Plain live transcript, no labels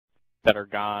that are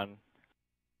gone,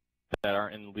 that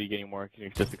aren't in the league anymore. Can you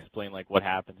just explain like what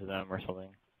happened to them or something?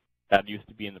 That used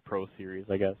to be in the Pro Series,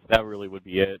 I guess. That really would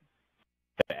be it.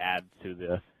 To add to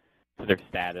their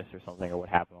status or something, or what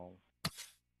happened to them.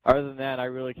 Other than that, I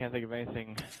really can't think of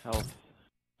anything else.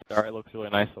 The art looks really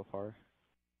nice so far.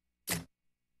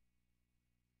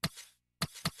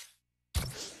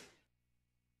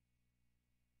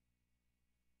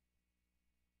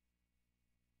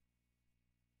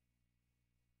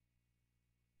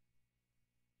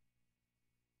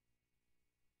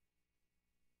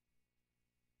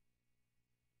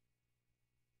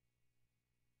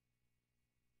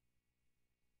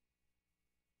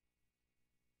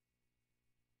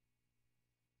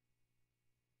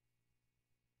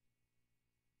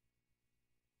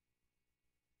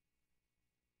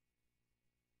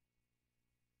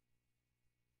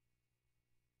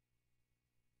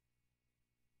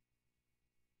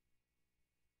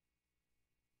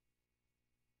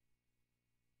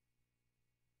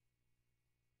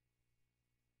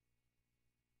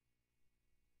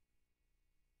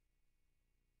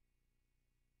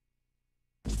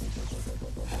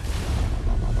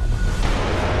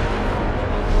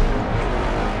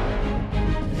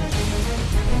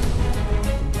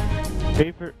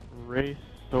 Favorite race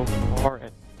so far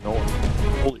at NORC?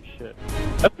 Holy shit.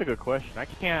 That's a good question.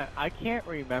 I can't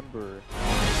remember.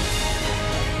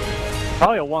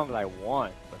 Probably a one that I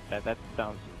won, but that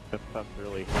sounds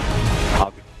really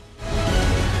obvious.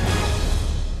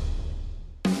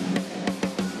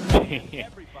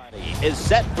 Everybody is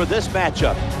set for this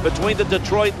matchup between the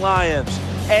Detroit Lions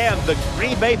and the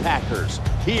Green Bay Packers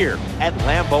here at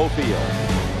Lambeau Field.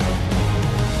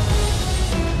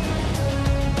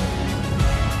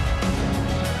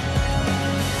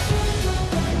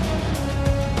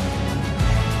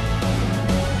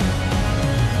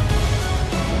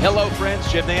 Hello friends,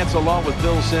 Jim Nance along with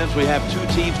Bill Sims. We have two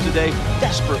teams today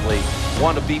desperately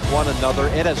want to beat one another.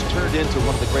 It has turned into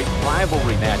one of the great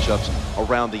rivalry matchups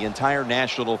around the entire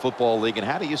National Football League. And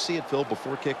how do you see it, Phil,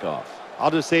 before kickoff?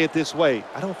 I'll just say it this way.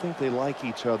 I don't think they like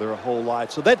each other a whole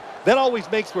lot. So that always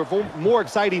makes for more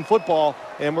exciting football.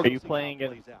 And Are you playing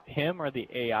against him or the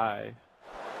AI?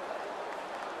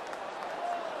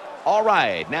 All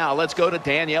right, now let's go to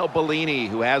Danielle Bellini,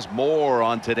 who has more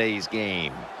on today's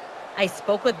game. I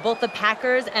spoke with both the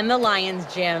Packers and the Lions,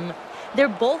 Jim. They're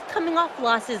both coming off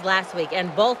losses last week,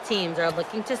 and both teams are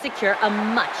looking to secure a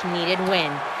much-needed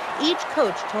win. Each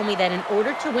coach told me that in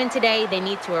order to win today, they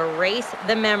need to erase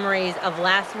the memories of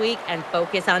last week and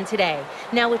focus on today.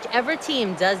 Now, whichever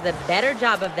team does the better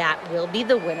job of that will be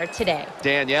the winner today.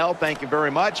 Danielle, thank you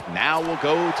very much. Now we'll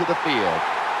go to the field.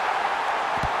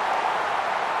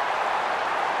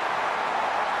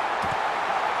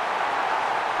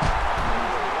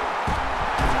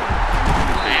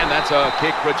 That's a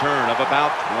kick return of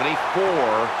about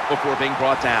 24 before being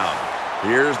brought down.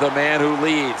 Here's the man who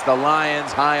leads the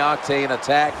Lions' high-octane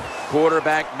attack,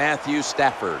 quarterback Matthew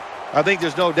Stafford. I think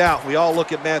there's no doubt. We all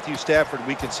look at Matthew Stafford.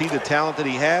 We can see the talent that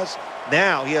he has.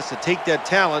 Now he has to take that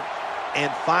talent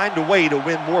and find a way to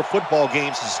win more football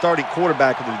games as starting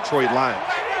quarterback of the Detroit Lions.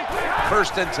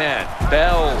 1st and 10.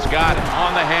 Bell's got it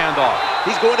on the handoff.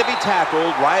 He's going to be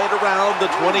tackled right around the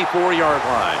 24-yard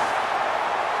line.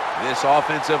 This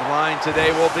offensive line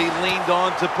today will be leaned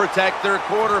on to protect their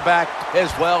quarterback as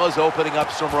well as opening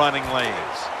up some running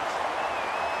lanes.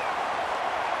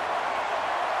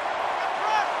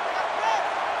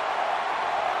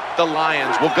 The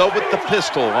Lions will go with the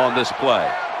pistol on this play.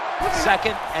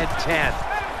 2nd and 10.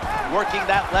 Working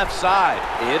that left side.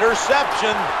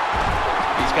 Interception.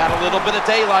 He's got a little bit of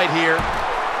daylight here.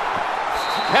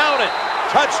 Count it.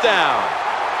 Touchdown.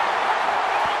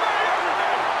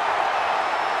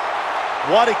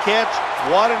 What a catch,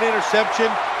 what an interception,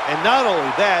 and not only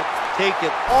that, take it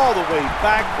all the way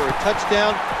back for a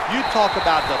touchdown. You talk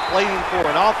about deflating for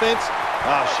an offense.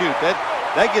 Oh, shoot, that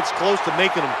gets close to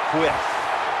making them quit.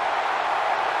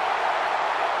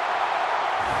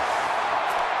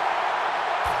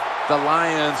 The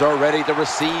Lions are ready to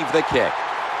receive the kick.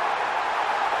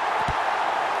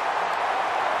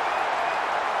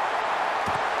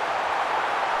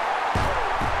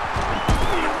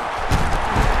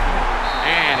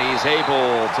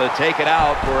 Able to take it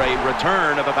out for a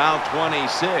return of about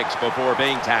 26 before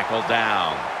being tackled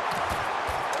down.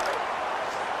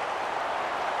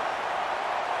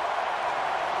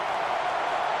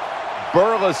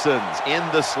 Burleson's in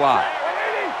the slot.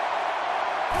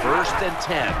 1st and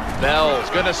 10. Bell's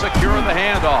going to secure the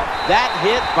handoff. That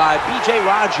hit by B.J.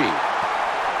 Raji.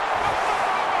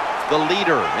 The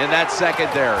leader in that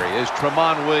secondary is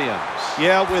Tramon Williams.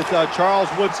 Yeah, with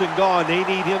Charles Woodson gone, they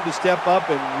need him to step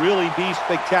up and really be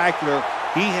spectacular.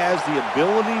 He has the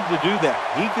ability to do that.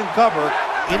 He can cover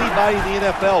anybody in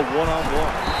the NFL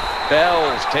one-on-one.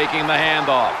 Bell's taking the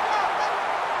handoff.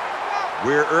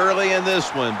 We're early in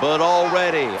this one, but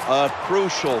already a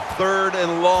crucial 3rd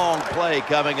and long play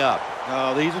coming up.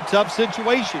 These are tough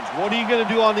situations. What are you going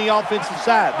to do on the offensive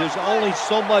side? There's only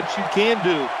so much you can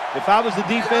do. If I was the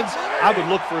defense, I would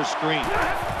look for a screen.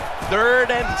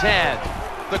 3rd and 10.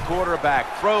 The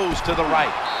quarterback throws to the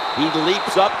right. He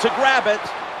leaps up to grab it.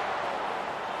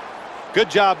 Good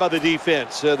job by the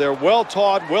defense. They're well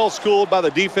taught, well schooled by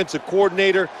the defensive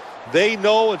coordinator. They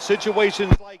know in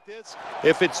situations like this,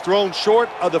 if it's thrown short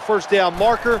of the first down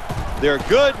marker, they're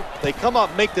good. They come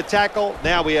up, make the tackle.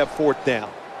 Now we have 4th down.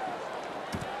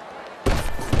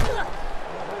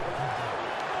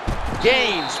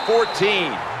 Gains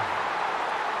 14.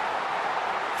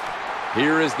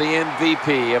 Here is the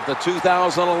MVP of the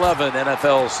 2011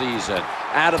 NFL season.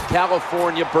 Out of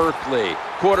California, Berkeley,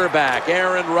 quarterback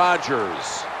Aaron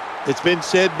Rodgers. It's been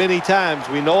said many times,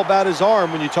 we know about his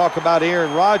arm when you talk about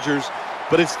Aaron Rodgers,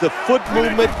 but it's the foot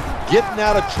movement, getting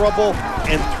out of trouble,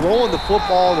 and throwing the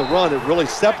football on the run. It really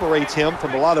separates him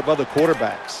from a lot of other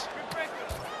quarterbacks.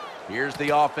 Here's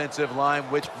the offensive line,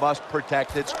 which must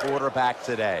protect its quarterback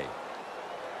today.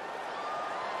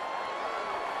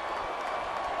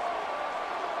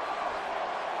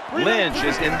 Lynch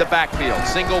is in the backfield,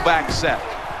 single back set.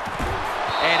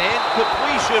 An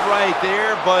incompletion right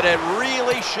there, but it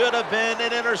really should have been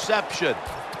an interception.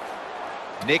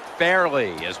 Nick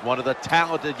Fairley is one of the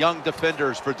talented young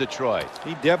defenders for Detroit.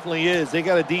 He definitely is. They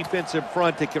got a defensive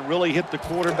front that can really hit the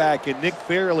quarterback, and Nick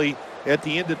Fairley at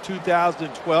the end of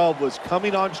 2012 was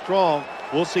coming on strong.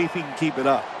 We'll see if he can keep it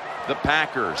up. The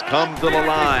Packers come to the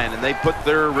line, and they put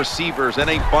their receivers in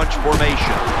a bunch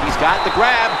formation. He's got the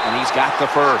grab, and he's got the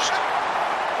first.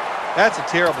 That's a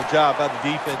terrible job by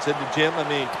the defense, isn't it, Jim? I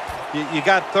mean, you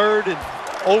got 3rd and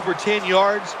over 10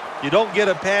 yards. You don't get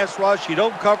a pass rush. You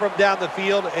don't cover them down the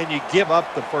field, and you give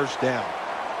up the first down.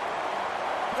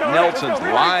 Nelson's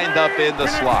lined up in the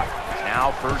slot.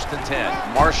 Now 1st and 10.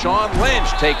 Marshawn Lynch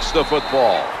takes the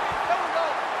football.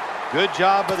 Good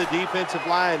job by the defensive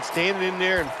line, standing in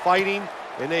there and fighting,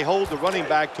 and they hold the running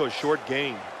back to a short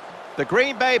gain. The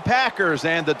Green Bay Packers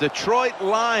and the Detroit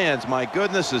Lions. My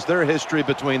goodness, is there history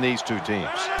between these two teams?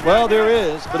 Well, there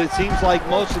is, but it seems like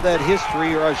most of that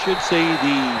history, or I should say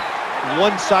the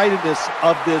one-sidedness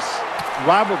of this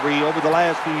rivalry over the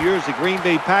last few years, the Green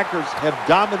Bay Packers have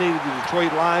dominated the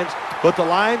Detroit Lions, but the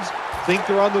Lions think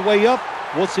they're on the way up.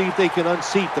 We'll see if they can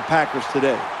unseat the Packers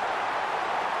today.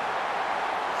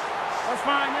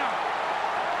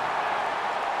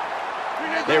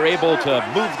 They're able to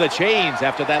move the chains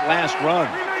after that last run.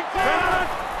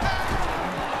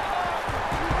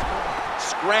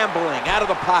 Scrambling out of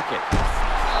the pocket.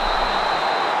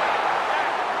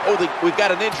 Oh, we've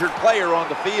got an injured player on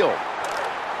the field.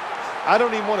 I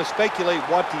don't even want to speculate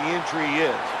what the injury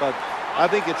is, but I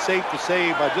think it's safe to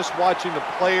say by just watching the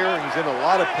player, he's in a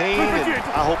lot of pain, and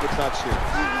I hope it's not serious.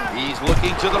 He's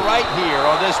looking to the right here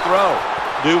on this throw.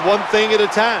 Do one thing at a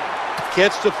time.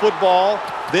 Catch the football,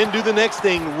 then do the next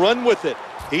thing, run with it.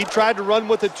 He tried to run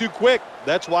with it too quick.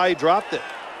 That's why he dropped it.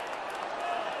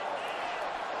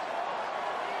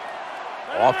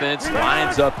 Offense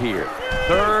lines up here.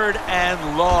 3rd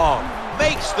and long.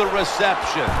 Makes the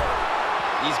reception.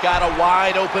 He's got a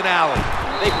wide open alley.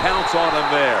 They pounce on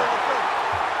him there.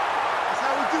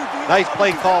 Nice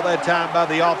play call that time by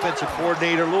the offensive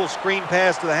coordinator. A little screen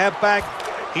pass to the halfback.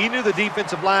 He knew the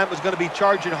defensive line was going to be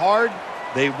charging hard.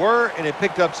 They were, and it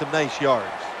picked up some nice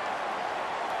yards.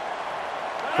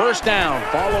 1st down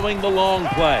following the long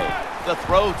play. The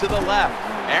throw to the left.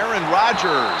 Aaron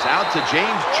Rodgers out to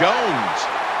James Jones.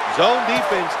 Zone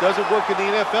defense doesn't work in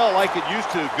the NFL like it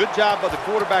used to. Good job by the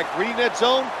quarterback reading that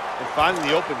zone and finding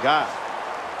the open guy.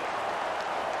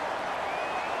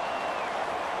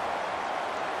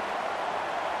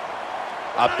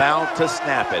 About to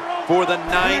snap it for the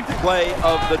 9th play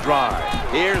of the drive.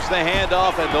 Here's the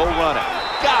handoff, and they'll run it.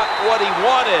 Got what he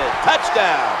wanted.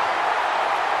 Touchdown.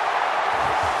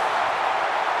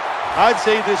 I'd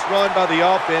say this run by the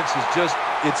offense is just,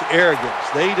 it's arrogance.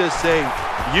 They just say,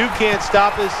 you can't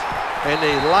stop us, and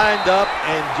they lined up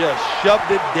and just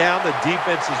shoved it down the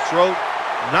defense's throat.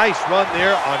 Nice run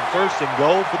there on 1st and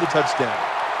goal for the touchdown.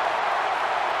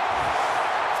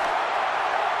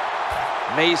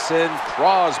 Mason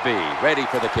Crosby ready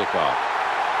for the kickoff.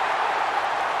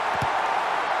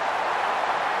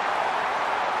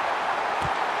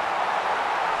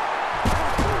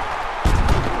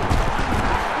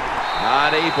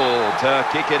 Not able to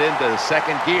kick it into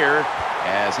second gear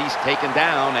as he's taken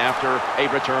down after a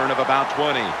return of about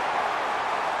 20.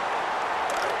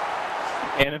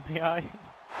 And in the eye.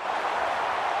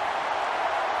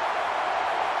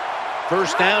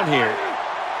 First down here.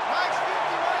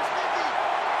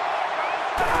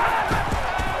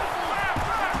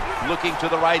 Looking to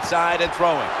the right side and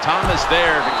throwing. Thomas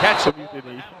there to catch him.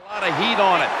 A lot of heat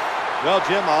on it. Well,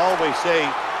 Jim, I always say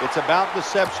it's about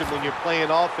deception when you're playing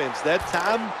offense. That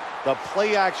time, the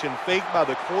play action fake by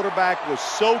the quarterback was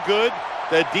so good,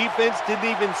 the defense didn't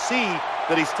even see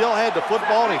that he still had the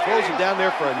football, and he throws it down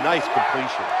there for a nice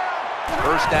completion.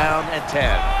 First down and 10.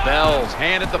 Bell's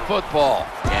handed the football,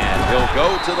 and he'll go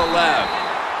to the left.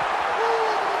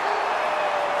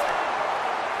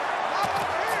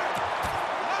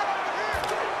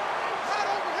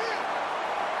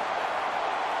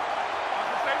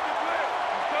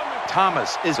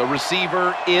 Thomas is a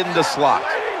receiver in the slot.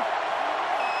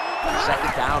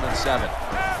 Second down and 7.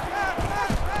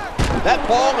 That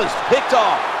ball is picked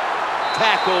off.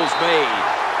 Tackles made.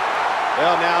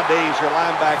 Well, nowadays, your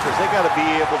linebackers, they got to be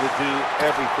able to do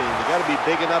everything. They got to be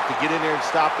big enough to get in there and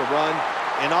stop the run,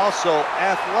 and also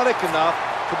athletic enough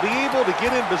to be able to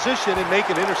get in position and make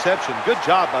an interception. Good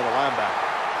job by the linebacker.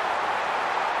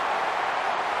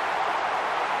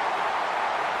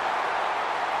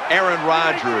 Aaron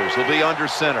Rodgers will be under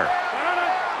center.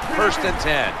 First and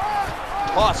 10.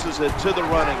 Tosses it to the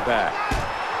running back.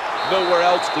 Nowhere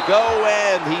else to go,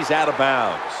 and he's out of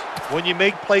bounds. When you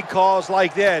make play calls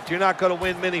like that, you're not going to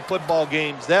win many football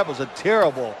games. That was a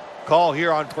terrible call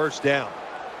here on first down.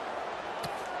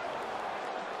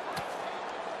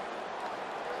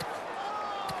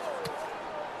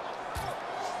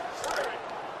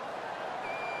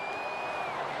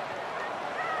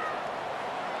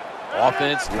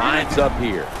 Offense lines up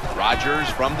here. Rodgers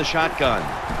from the shotgun.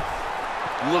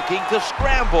 Looking to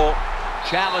scramble.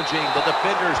 Challenging the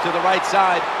defenders to the right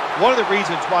side. One of the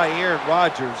reasons why Aaron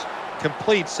Rodgers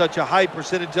completes such a high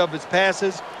percentage of his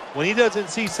passes, when he doesn't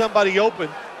see somebody open,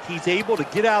 he's able to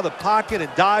get out of the pocket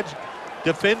and dodge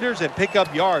defenders and pick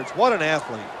up yards. What an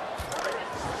athlete.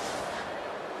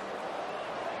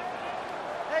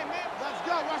 Hey, man, let's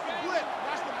go. Watch the blitz.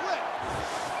 Watch the blitz.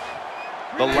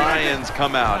 The Lions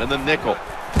come out in the nickel.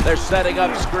 They're setting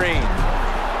up screen.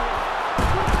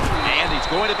 And he's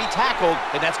going to be tackled,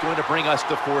 and that's going to bring us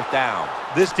to fourth down.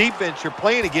 This defense you're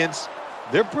playing against,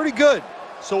 they're pretty good.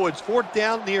 So it's fourth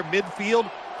down near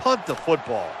midfield. Punt the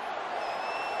football.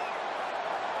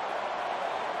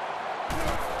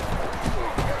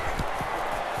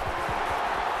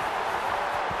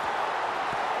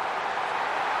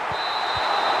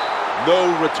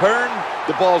 No return.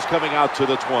 The ball's coming out to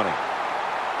the 20.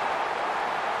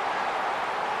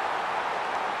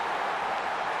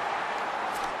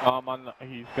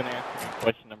 He's going to answer me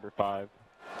question number 5.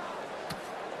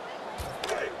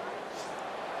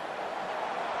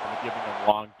 I'm giving him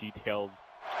long, detailed.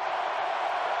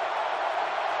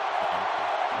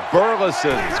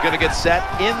 Burleson's going to get set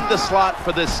in the slot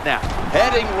for this snap.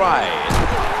 Heading right.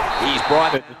 He's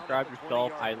brought. To describe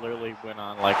yourself, I literally went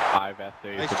on like 5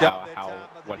 essays about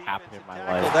what happened in my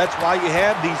life. Well, that's why you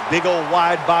have these big old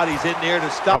wide bodies in there to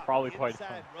stop probably quite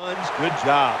runs. Good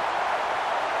job.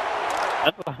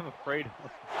 That's what I'm afraid of.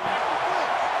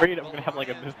 I'm afraid I'm going to have like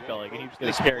a misspelling and he's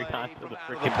going to carry on to the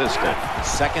freaking pistol.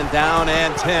 Second down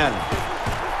and 10.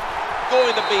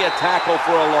 Going to be a tackle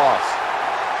for a loss.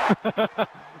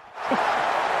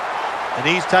 In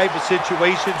these type of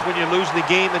situations, when you're losing the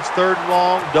game, it's third and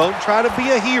long. Don't try to be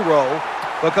a hero,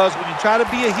 because when you try to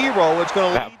be a hero, it's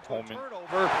going to lead to a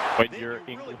turnover. But your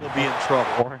English will be in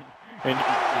trouble. And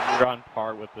you're on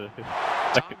par with the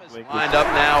second league. Lined up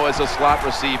now as a slot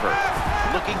receiver.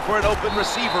 Looking for an open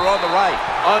receiver on the right.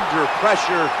 Under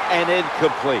pressure and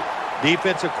incomplete.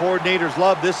 Defensive coordinators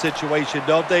love this situation,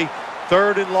 don't they?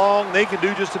 Third and long, they can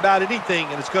do just about anything,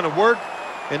 and it's going to work,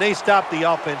 and they stop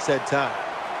the offense that time.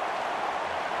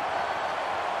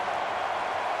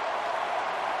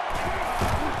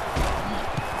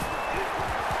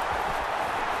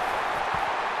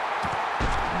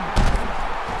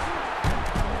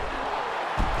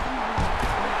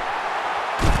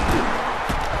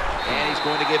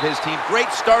 Going to give his team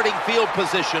great starting field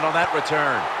position on that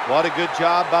return. What a good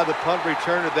job by the punt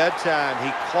returner that time. He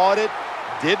caught it,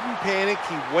 didn't panic,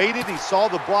 he waited, he saw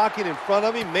the blocking in front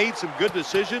of him, made some good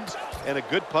decisions, and a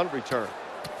good punt return.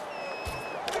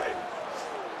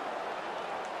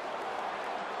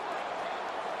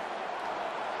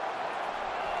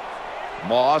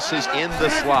 Moss is in the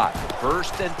slot.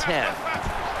 First and 10.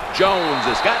 Jones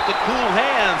has got the cool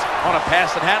hands on a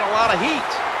pass that had a lot of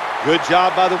heat. Good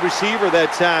job by the receiver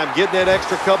that time. Getting that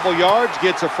extra couple yards,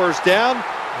 gets a first down.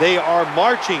 They are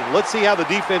marching. Let's see how the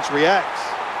defense reacts.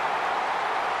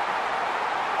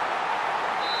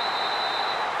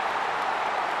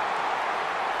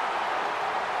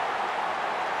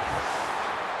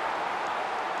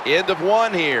 End of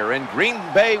one here in Green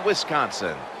Bay,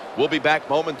 Wisconsin. We'll be back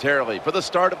momentarily for the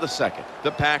start of the second.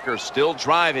 The Packers still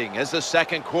driving as the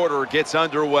second quarter gets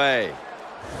underway.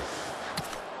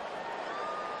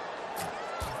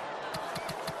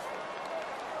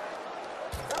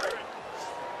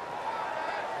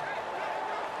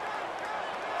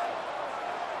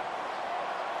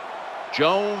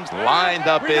 Jones lined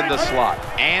up in the slot,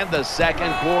 and the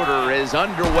second quarter is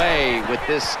underway with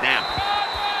this snap.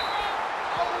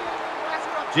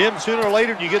 Jim, sooner or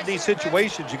later you get in these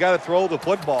situations, you got to throw the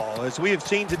football. As we have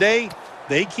seen today,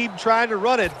 they keep trying to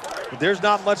run it, but there's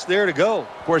not much there to go.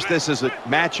 Of course, this is a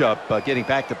matchup, getting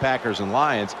back to Packers and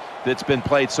Lions, that's been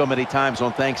played so many times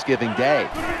on Thanksgiving Day.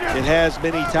 It has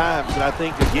many times, and I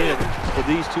think, again, for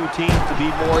these two teams to be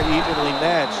more evenly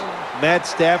matched, Matt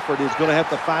Stafford is going to have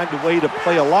to find a way to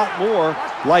play a lot more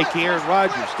like Aaron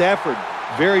Rodgers. Stafford,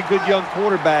 very good young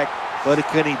quarterback, but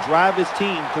can he drive his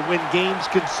team to win games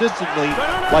consistently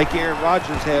like Aaron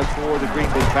Rodgers has for the Green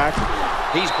Bay Packers?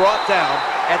 He's brought down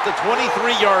at the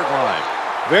 23-yard line.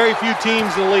 Very few teams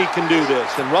in the league can do this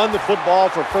and run the football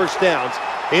for first downs.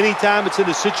 Anytime it's in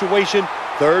a situation,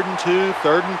 3rd and 2,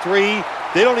 3rd and 3,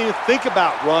 they don't even think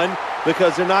about run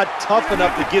because they're not tough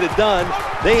enough to get it done.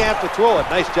 They have to throw it.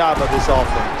 Nice job of this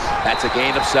offense. That's a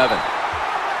gain of 7.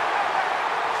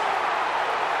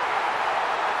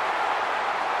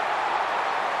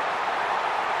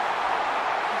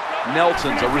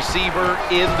 Nelson's a receiver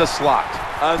in the slot.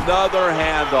 Another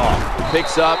handoff.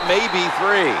 Picks up maybe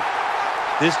 3.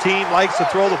 This team likes to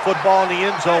throw the football in the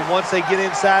end zone once they get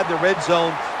inside the red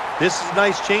zone. This is a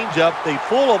nice changeup. They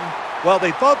fool them. Well,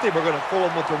 they thought they were going to fool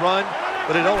them with the run,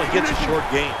 but it only gets a short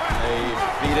gain. They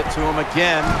feed it to him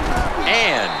again,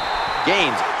 and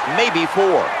gains maybe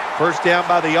 4. First down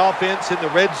by the offense in the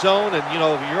red zone, and, you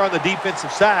know, if you're on the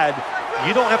defensive side,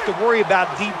 you don't have to worry about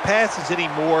deep passes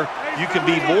anymore. You can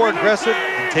be more aggressive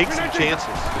and take some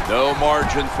chances. No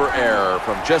margin for error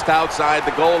from just outside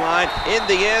the goal line. In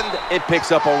the end, it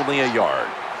picks up only a yard.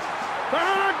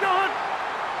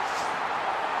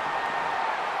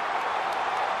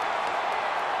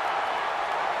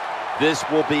 This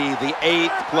will be the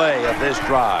 8th play of this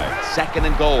drive. 2nd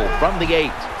and goal from the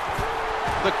 8.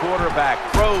 The quarterback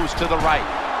throws to the right.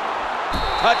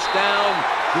 Touchdown,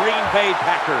 Green Bay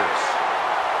Packers.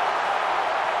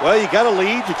 Well, you got a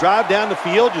lead, you drive down the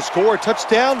field, you score a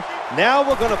touchdown. Now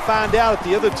we're going to find out if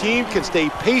the other team can stay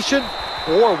patient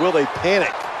or will they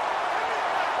panic.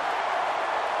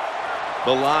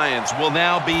 The Lions will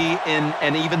now be in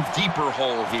an even deeper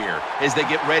hole here as they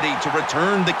get ready to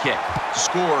return the kick.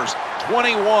 Scores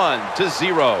 21-0.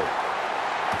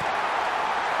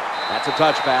 That's a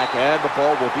touchback, and the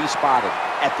ball will be spotted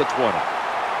at the 20.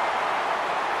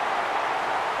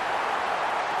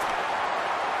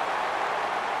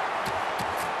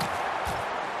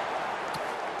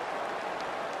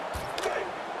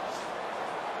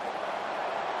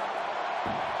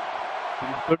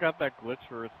 Still got that glitch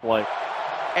where it's like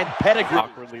And Pettigrew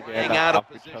awkwardly they hang out of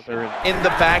each position other in the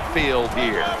backfield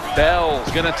here.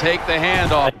 Bell's going to take the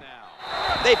handoff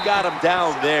now. They've got him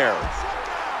down there.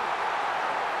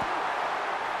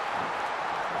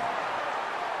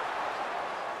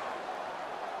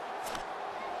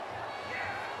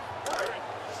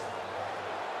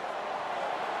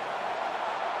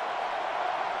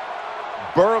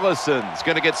 Burleson's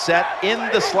going to get set in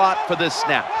the slot for this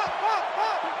snap.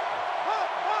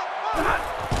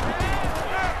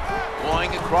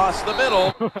 Going across the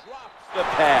middle. Drops the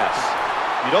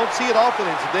pass. You don't see it often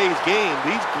in today's game.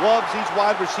 These gloves these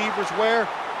wide receivers wear,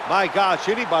 my gosh,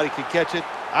 anybody could catch it.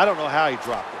 I don't know how he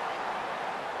dropped it.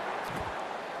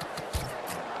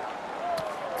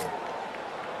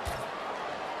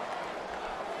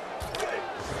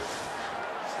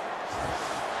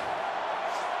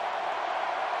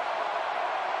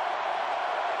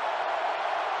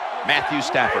 Matthew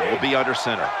Stafford will be under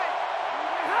center.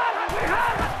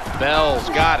 Bell's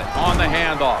got it on the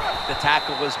handoff. The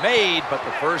tackle was made, but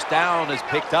the first down is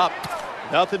picked up.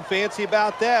 Nothing fancy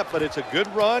about that, but it's a good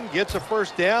run, gets a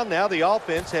first down. Now the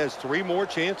offense has 3 more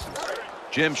chances.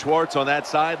 Jim Schwartz on that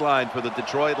sideline for the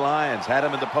Detroit Lions. Had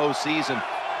him in the postseason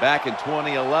back in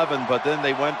 2011, but then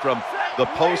they went from the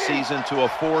postseason to a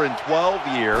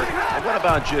 4-12 year. And what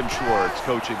about Jim Schwartz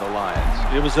coaching the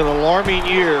Lions? It was an alarming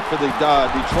year for the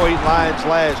Detroit Lions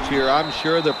last year. I'm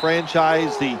sure the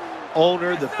franchise, the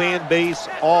owner, the fan base,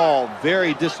 all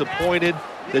very disappointed.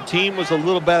 The team was a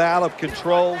little bit out of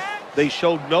control. They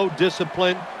showed no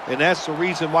discipline, and that's the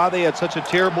reason why they had such a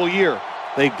terrible year.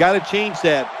 They've got to change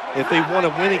that if they want to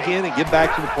win again and get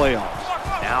back to the playoffs.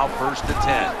 Now 1st and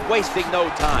 10, wasting no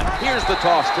time. Here's the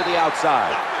toss to the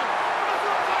outside.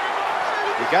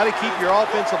 You got to keep your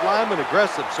offensive lineman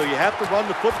aggressive, so you have to run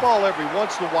the football every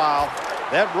once in a while.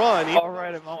 That run. All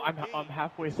right, I'm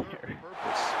halfway there.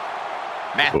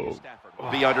 Matthew Stafford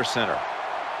will be under center.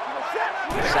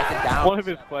 2nd down. One of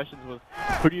his questions was,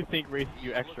 who do you think races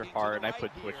you extra hard? And I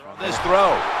put Twitch on This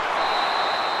throw.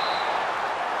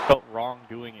 Felt wrong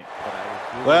doing it, but I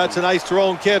was doing Well, it's a nice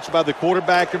throw and catch by the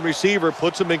quarterback and receiver.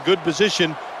 Puts them in good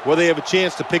position where they have a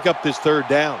chance to pick up this 3rd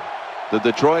down. The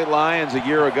Detroit Lions a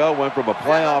year ago went from a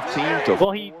playoff team to 4-12.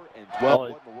 What in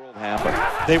the world happened?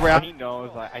 They were out. He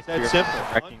knows. I That's simple.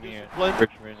 correcting me at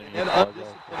Richmond and he And apologized.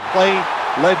 undisciplined play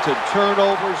led to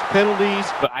turnovers, penalties.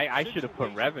 But I should have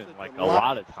put Revin like a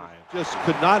lot of times. Just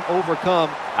could not overcome.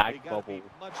 Back They got to bubble. be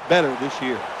much better this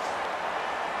year.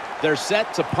 They're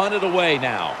set to punt it away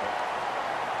now.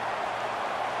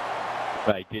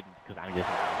 But I didn't because I'm just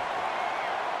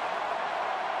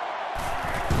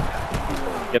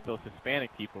get those Hispanic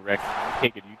people, Rex. You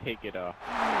take it racially.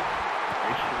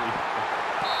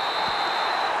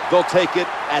 They'll take it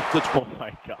at the 12. Oh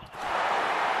my god.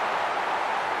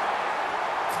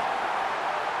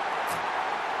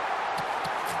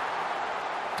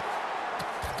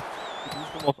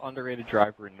 He's the most underrated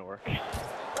driver in NORC.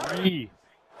 Yee.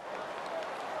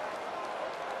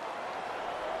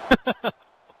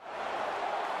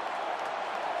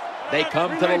 They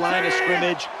come to the line of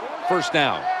scrimmage. 1st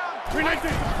down.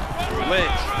 Lynch.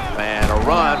 And a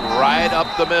run right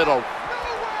up the middle.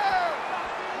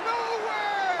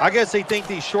 I guess they think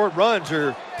these short runs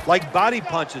are like body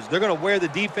punches. They're going to wear the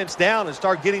defense down and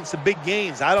start getting some big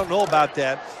gains. I don't know about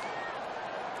that.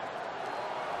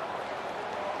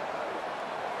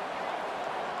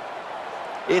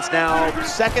 It's now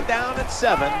 2nd down and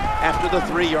 7 after the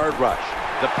 3-yard rush.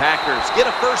 The Packers get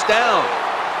a 1st down.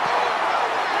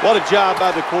 What a job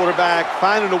by the quarterback,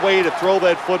 finding a way to throw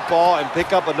that football and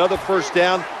pick up another 1st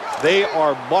down. They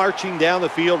are marching down the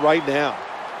field right now.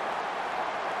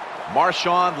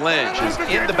 Marshawn Lynch is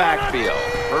in the backfield.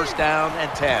 1st down and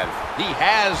 10. He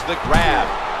has the grab.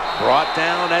 Brought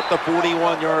down at the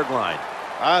 41-yard line.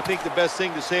 I think the best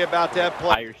thing to say about that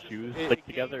play, Tie your shoes, stick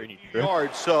together, and you trip.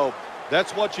 yards. So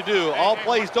that's what you do. All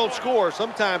plays don't score.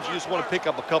 Sometimes you just want to pick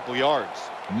up a couple yards.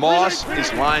 Moss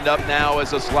is lined up now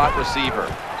as a slot receiver.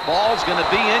 Ball's going to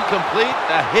be incomplete.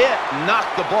 The hit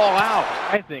knocked the ball out.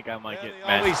 I think I might get They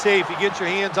mad. always say if you get your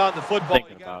hands on the football,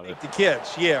 Thinking you got about to make it. the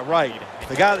catch. Yeah, right.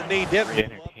 The guy that made that Free move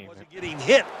entertainment. wasn't getting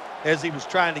hit as he was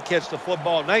trying to catch the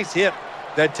football. Nice hit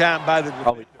that time by the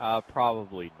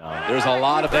Probably not. There's a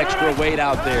lot of extra weight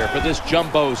out there for this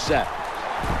jumbo set.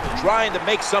 Trying to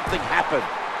make something happen.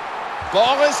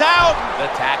 Ball is out. The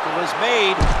tackle is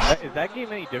made. Is that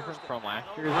game any different from last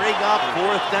year? Bring up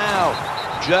 4th down.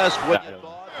 Just when you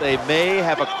thought they may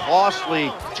have a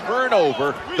costly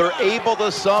turnover, they're able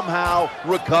to somehow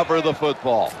recover the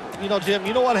football. You know, Jim,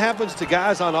 you know what happens to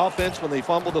guys on offense when they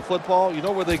fumble the football? You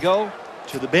know where they go?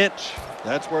 To the bench.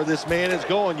 That's where this man is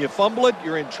going. You fumble it,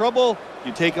 you're in trouble,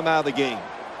 you take him out of the game.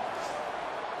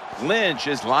 Lynch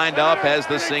is lined up as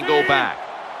the single back.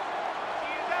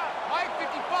 Mike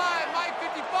 55, Mike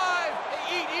 55.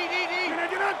 Hey, eat.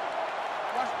 Watch your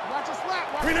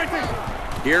slap. Watch your slap.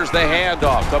 Here's the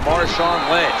handoff to Marshawn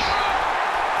Lynch.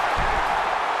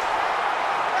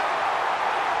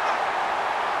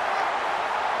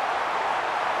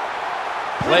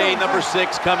 Play number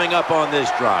 6 coming up on this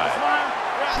drive.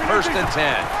 1st and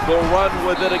 10. They'll run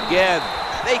with it again.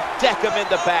 They deck him in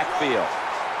the backfield.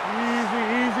 Easy.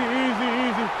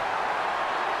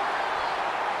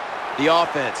 The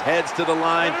offense heads to the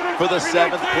line for the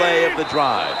 7th play of the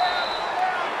drive.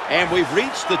 And we've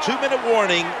reached the 2-minute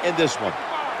warning in this one.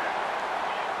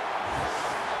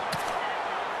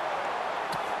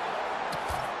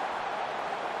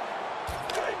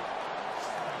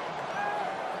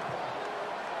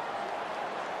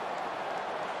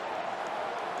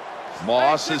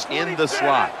 Moss is in the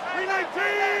slot.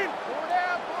 319. 4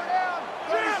 down.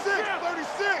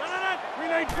 36.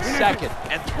 2nd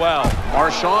and 12.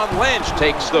 Marshawn Lynch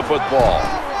takes the football.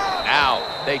 Now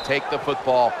they take the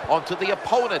football onto the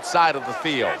opponent's side of the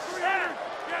field.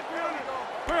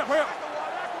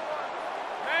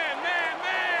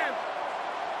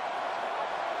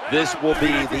 This will be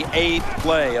the 8th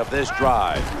play of this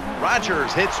drive.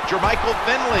 Rodgers hits Jermichael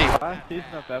Finley. Last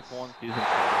season of F1, season 4.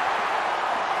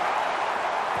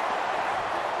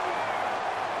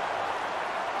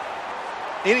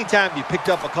 anytime you picked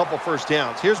up a couple first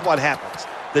downs, here's what happens.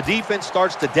 The defense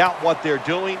starts to doubt what they're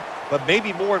doing, but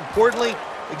maybe more importantly,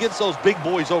 it gets those big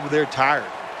boys over there tired.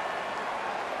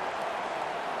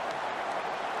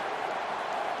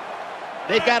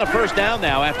 They've got a first down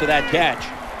now after that catch.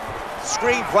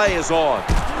 Screen play is on.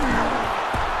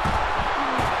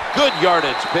 Good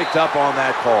yardage picked up on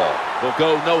that call. They'll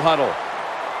go no huddle.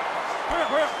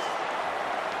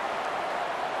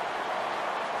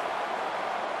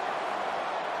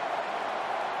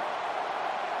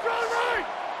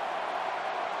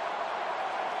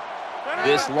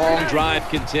 This long drive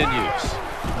continues.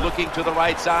 Looking to the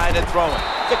right side and throwing.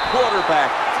 The quarterback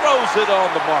throws it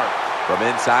on the mark. From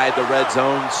inside the red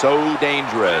zone, so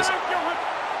dangerous.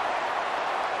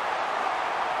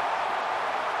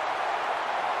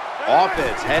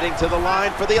 Offense heading to the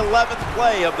line for the 11th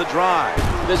play of the drive.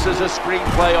 This is a screen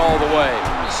play all the way.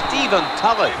 Stephen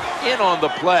Tulloch in on the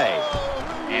play.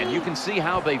 And you can see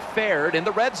how they fared in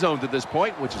the red zone to this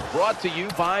point, which is brought to you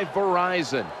by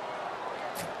Verizon.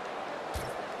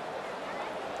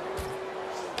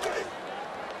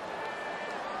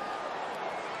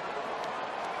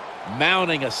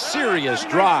 Mounting a serious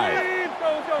drive. Go.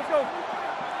 3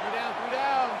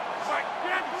 down. Right,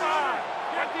 get 5.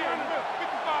 Get the end of it.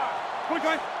 55. Quick,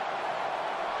 guys.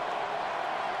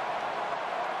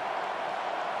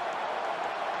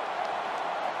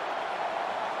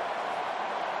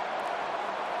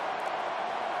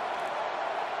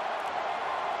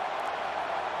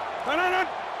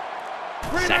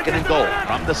 Second and goal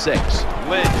from the 6.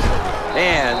 Lynch.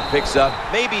 And picks up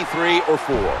maybe 3 or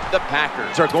 4. The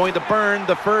Packers are going to burn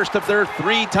the first of their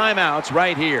 3 timeouts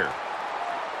right here.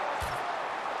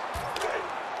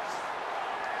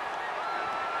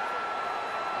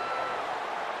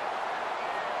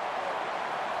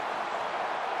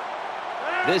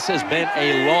 This has been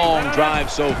a long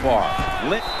drive so far.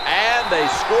 And they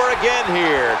score again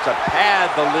here to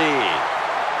pad the lead.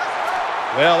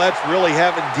 Well, that's really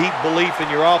having deep belief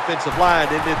in your offensive line.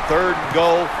 And then 3rd and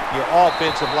goal, your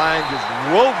offensive line just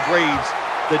road grades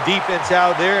the defense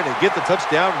out there, and they get the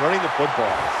touchdown running the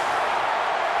football.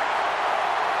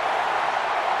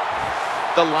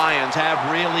 The Lions have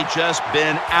really just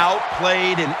been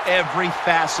outplayed in every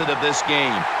facet of this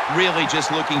game. Really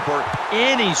just looking for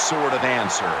any sort of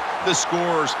answer. The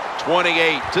score's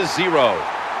 28-0.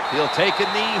 He'll take a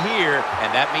knee here,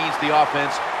 and that means the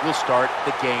offense will start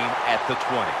the game at the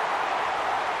 20.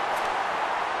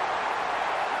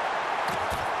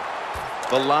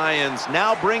 The Lions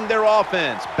now bring their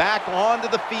offense back onto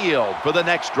the field for the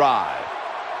next drive.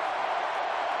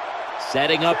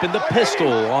 Setting up in the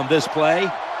pistol on this play.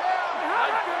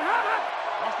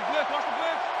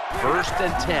 First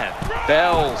and 10.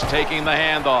 Bell's taking the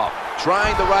handoff.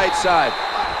 Trying the right side.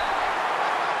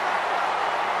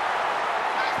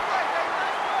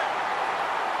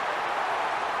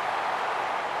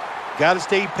 Got to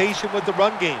stay patient with the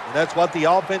run game, and that's what the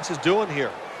offense is doing here.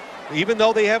 Even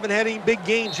though they haven't had any big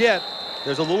gains yet,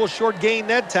 there's a little short gain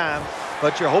that time,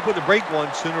 but you're hoping to break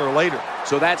one sooner or later.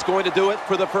 So that's going to do it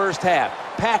for the first half.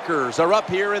 Packers are up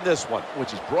here in this one,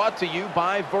 which is brought to you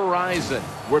by Verizon.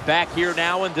 We're back here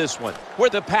now in this one,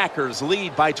 where the Packers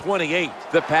lead by 28.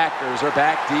 The Packers are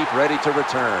back deep, ready to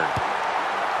return.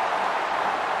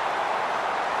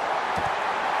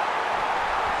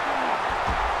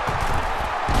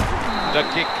 The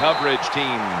kick coverage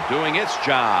team doing its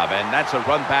job, and that's a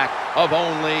run back of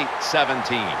only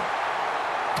 17.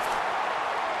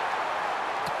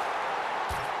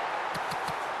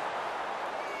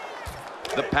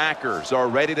 The Packers are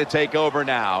ready to take over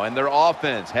now, and their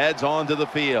offense heads onto the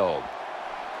field.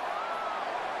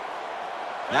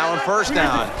 Now on first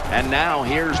down, and now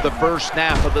here's the first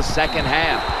snap of the second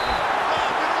half.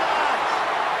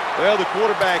 Well, the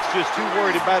quarterback's just too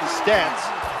worried about his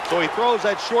stats. So he throws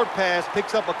that short pass,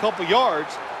 picks up a couple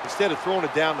yards instead of throwing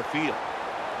it down the field.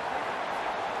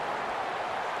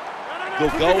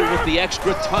 They'll go with the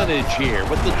extra tonnage here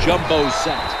with the jumbo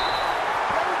set.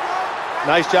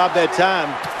 Nice job that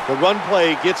time. The run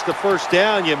play gets the first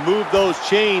down. You move those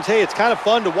chains. Hey, it's kind of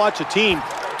fun to watch a team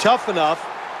tough enough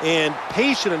and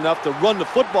patient enough to run the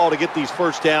football to get these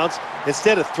first downs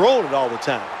instead of throwing it all the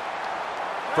time.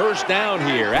 First down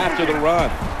here after the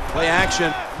run. Play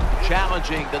action.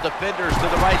 Challenging the defenders to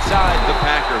the right side. The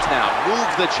Packers now move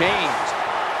the chains.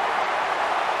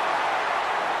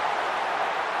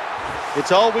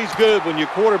 It's always good when your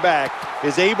quarterback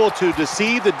is able to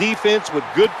deceive the defense with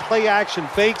good play action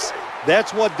fakes.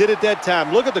 That's what did it that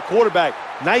time. Look at the quarterback.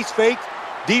 Nice fake.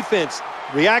 Defense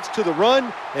reacts to the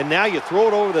run, and now you throw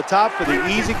it over the top for the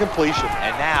easy completion.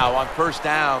 And now on first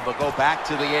down, they'll go back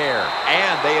to the air,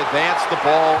 and they advance the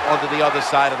ball onto the other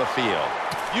side of the field.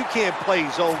 You can't play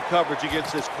zone coverage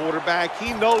against this quarterback.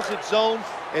 He knows it's zone,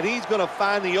 and he's going to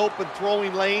find the open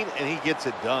throwing lane, and he gets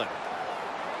it done.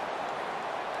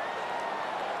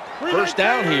 First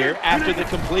down here after the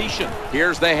completion.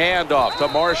 Here's the handoff to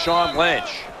Marshawn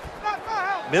Lynch.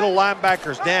 Middle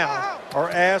linebackers now are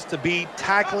asked to be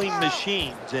tackling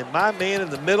machines, and my man in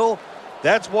the middle,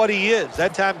 that's what he is.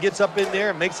 That time gets up in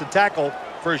there and makes the tackle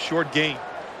for a short gain.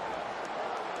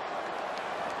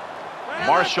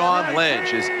 Marshawn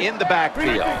Lynch is in the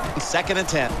backfield. 2nd and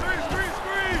 10.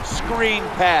 Screen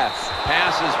pass.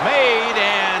 Pass is made,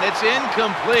 and it's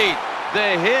incomplete.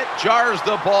 The hit jars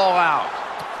the ball out.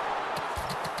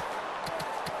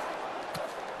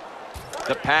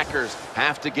 The Packers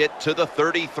have to get to the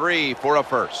 33 for a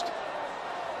first.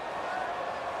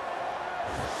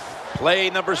 Play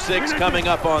number 6 coming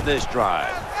up on this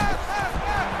drive.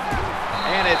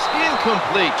 And it's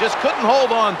incomplete. Just couldn't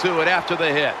hold on to it after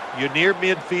the hit. You're near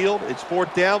midfield. It's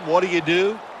 4th down. What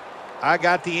do? I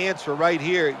got the answer right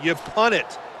here. You punt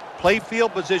it. Play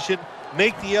field position.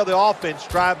 Make the other offense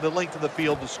drive the length of the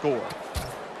field to score.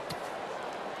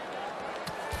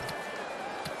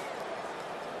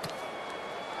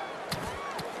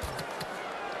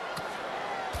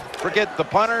 Forget the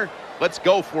punter. Let's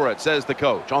go for it, says the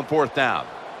coach on 4th down.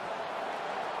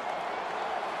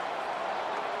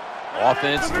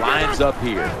 Offense lines up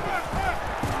here.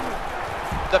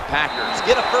 The Packers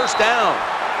get a first down.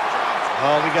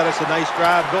 Oh, we got us a nice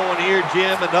drive going here,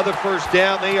 Jim. Another first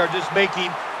down. They are just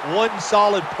making one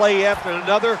solid play after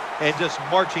another and just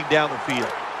marching down the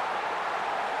field.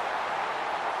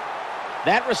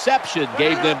 That reception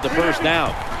gave them the first down.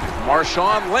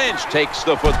 Marshawn Lynch takes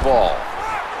the football.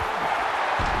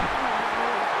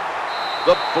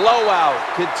 The blowout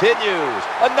continues.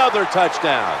 Another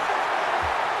touchdown.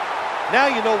 Now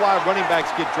you know why running backs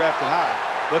get drafted high.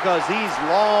 Because these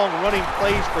long running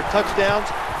plays for touchdowns,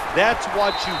 that's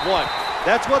what you want.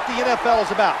 That's what the NFL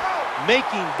is about.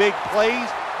 Making big plays,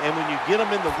 and when you get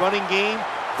them in the running game,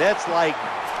 that's like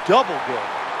double good.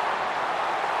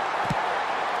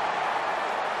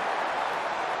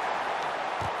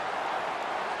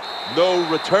 No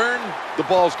return. The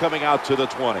ball's coming out to the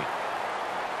 20.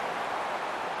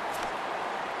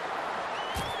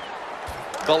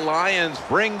 The Lions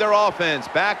bring their offense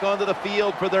back onto the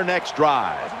field for their next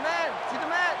drive.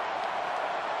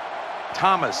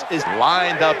 Thomas is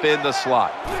lined up in the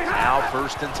slot. Now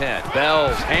 1st and 10.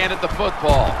 Bell's handed the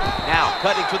football. Now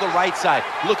cutting to the right side,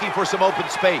 looking for some open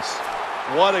space.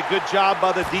 What a good job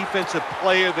by the defensive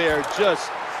player there, just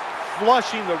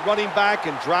flushing the running back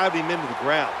and driving him into the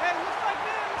ground.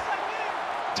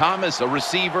 Thomas, a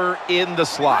receiver in the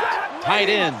slot. Tight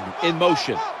end in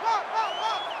motion.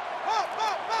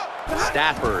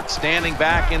 Stafford standing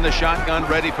back in the shotgun,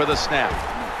 ready for the snap.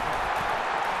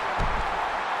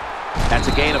 That's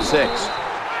a gain of 6.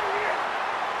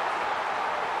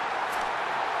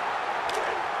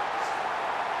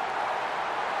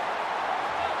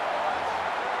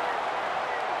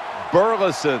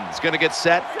 Burleson's going to get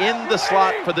set in the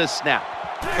slot for this snap.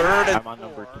 3rd and I'm on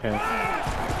number 10.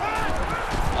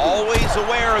 Always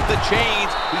aware of the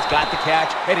chains. He's got the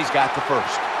catch, and he's got the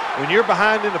first. When you're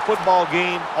behind in a football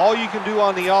game, all you can do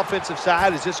on the offensive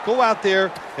side is just go out there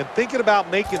and thinking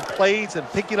about making plays and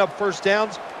picking up first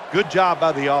downs. Good job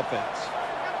by the offense.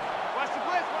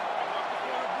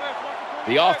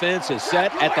 The offense is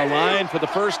set at the line for the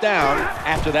first down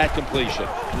after that completion.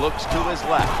 Looks to his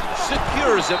left.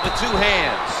 Secures it with 2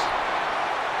 hands.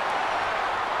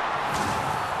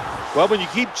 Well, when you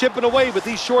keep chipping away with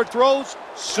these short throws,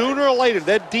 sooner or later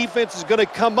that defense is going to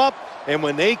come up, and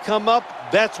when they come up,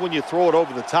 that's when you throw it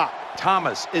over the top.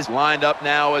 Thomas is lined up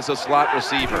now as a slot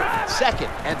receiver. 2nd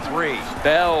and 3.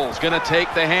 Bell's going to take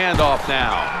the handoff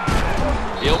now.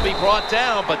 He'll be brought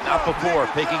down, but not before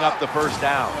picking up the first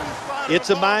down. It's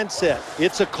a mindset.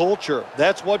 It's a culture.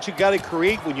 That's what you got to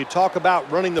create when you talk about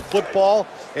running the football.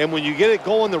 And when you get it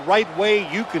going the right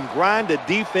way, you can grind a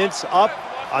defense up.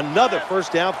 Another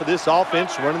first down for this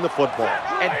offense running the football.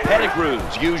 And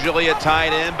Pettigrew's usually a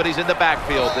tight end, but he's in the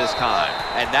backfield this time.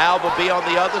 And now they'll be on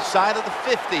the other side of the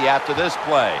 50 after this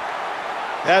play.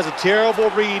 That's a terrible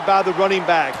read by the running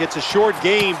back. It's a short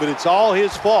gain, but it's all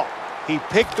his fault. He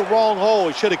picked the wrong hole.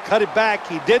 He should have cut it back.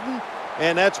 He didn't,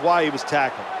 and that's why he was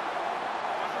tackled.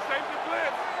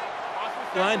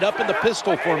 Lined up in the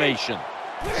pistol formation.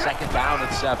 2nd down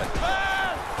and 7.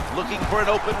 Looking for an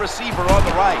open receiver on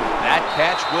the right. That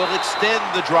catch will extend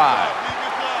the drive.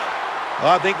 Well,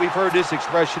 I think we've heard this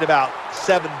expression about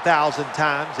 7,000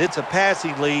 times. It's a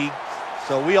passing league,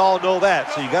 so we all know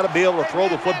that. So you got to be able to throw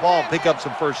the football and pick up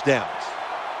some first downs.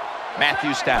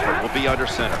 Matthew Stafford will be under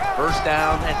center. First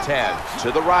down and 10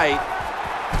 to the right.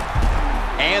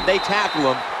 And they tackle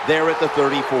him there at the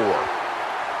 34.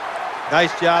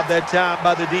 Nice job that time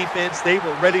by the defense. They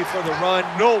were ready for the run.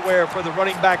 Nowhere for the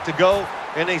running back to go,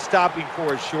 and they stopped him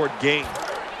for a short gain.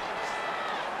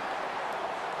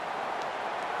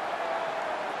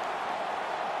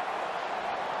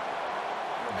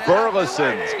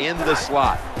 Burleson's in the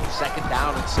slot. Second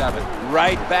down and 7.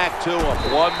 Right back to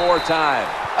him one more time.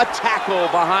 A tackle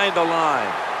behind the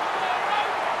line.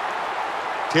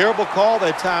 Terrible call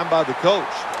that time by the coach.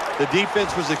 The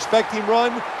defense was expecting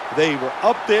run. They were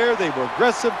up there. They were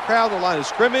aggressive, crowd the line of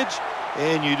scrimmage,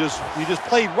 and you just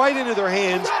played right into their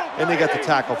hands, and they got the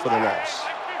tackle for the loss.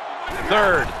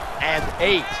 3rd and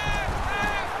 8.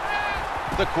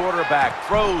 The quarterback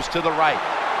throws to the right,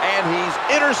 and he's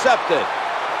intercepted.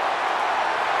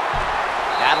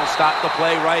 That'll stop the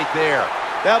play right there.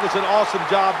 That was an awesome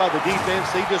job by the defense.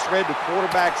 They just read the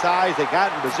quarterback's eyes. They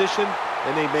got in position,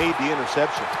 and they made the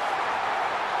interception.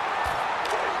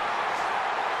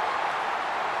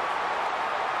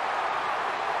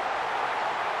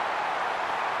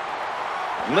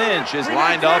 Lynch is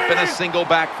lined up in a single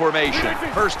back formation.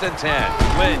 1st and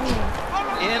 10. Lynch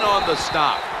in on the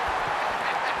stop.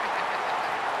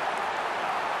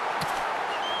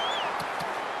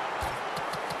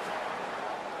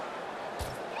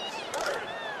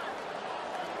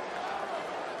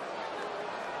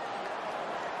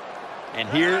 And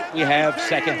here we have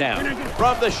 2nd down.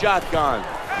 From the shotgun,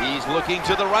 he's looking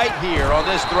to the right here on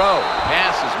this throw.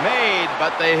 Pass is made,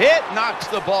 but the hit knocks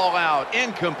the ball out.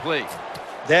 Incomplete.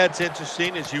 That's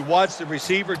interesting. As you watch the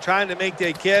receiver trying to make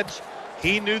that catch,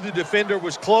 he knew the defender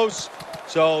was close,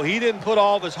 so he didn't put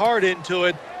all of his heart into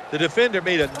it. The defender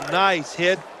made a nice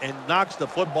hit and knocks the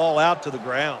football out to the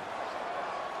ground.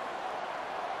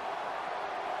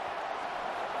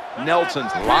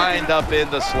 Nelson's lined up in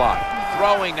the slot.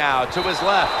 Throwing now to his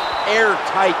left.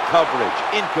 Airtight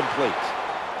coverage. Incomplete.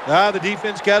 The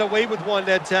defense got away with one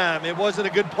that time. It wasn't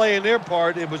a good play on their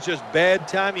part. It was just bad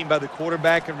timing by the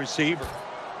quarterback and receiver.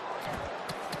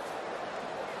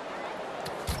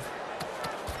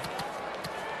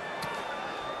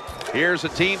 Here's a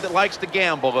team that likes to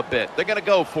gamble a bit. They're going to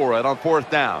go for it on 4th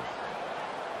down.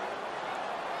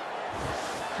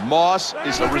 Moss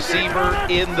is a receiver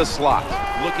in the slot.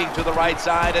 Looking to the right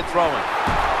side and throwing.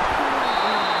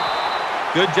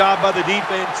 Good job by the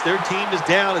defense. Their team is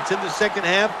down. It's in the second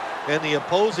half. And the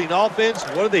opposing offense,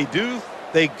 what do?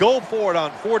 They go for it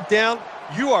on 4th down.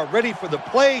 You are ready for the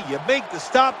play. You make the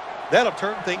stop. That'll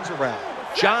turn things around.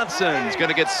 Johnson's going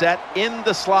to get set in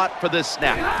the slot for this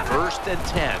snap. 1st and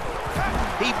 10.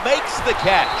 He makes the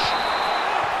catch.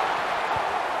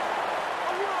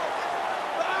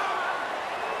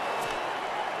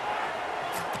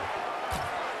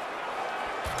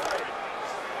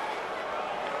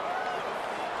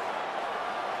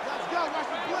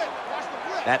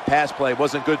 That pass play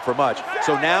wasn't good for much.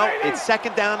 So now it's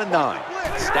 2nd down and 9.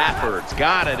 Stafford's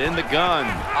got it in the gun,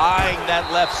 eyeing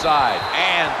that left side.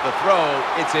 And the throw,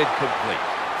 it's incomplete.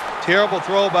 Terrible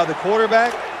throw by the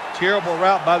quarterback. Terrible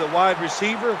route by the wide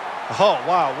receiver. Oh,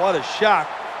 wow, what a shock.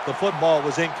 The football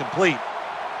was incomplete.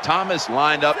 Thomas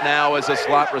lined up now as a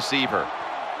slot receiver.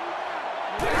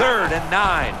 3rd and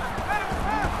 9.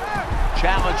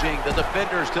 Challenging the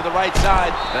defenders to the right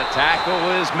side. The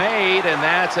tackle is made, and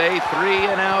that's a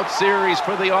 3-and-out series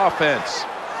for the offense.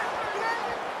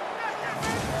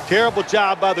 Terrible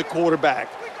job by the quarterback.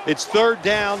 It's 3rd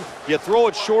down. You throw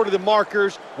it short of the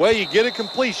markers. Well, you get a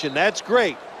completion. That's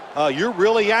great. You're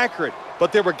really accurate.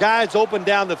 But there were guys open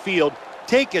down the field.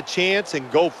 Take a chance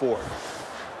and go for it.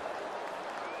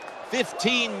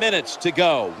 15 minutes to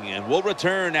go, and we'll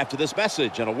return after this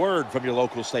message and a word from your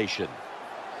local station.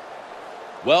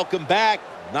 Welcome back.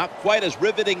 Not quite as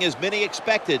riveting as many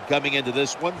expected coming into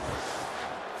this one.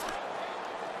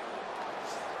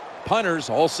 Punters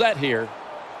all set here.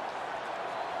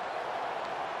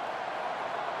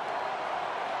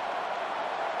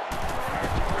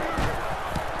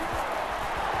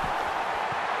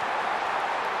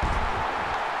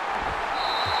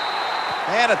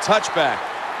 And a touchback.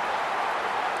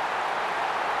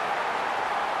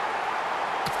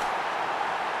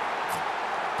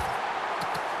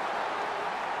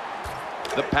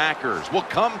 The Packers will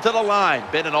come to the line.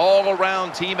 Been an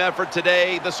all-around team effort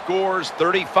today. The score's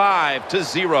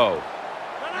 35-0.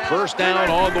 1st down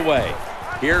on the way.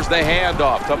 Here's the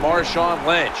handoff to Marshawn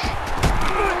Lynch.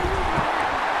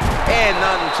 And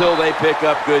not until they pick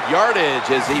up good yardage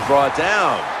is he brought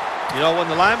down. You know, when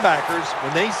the linebackers,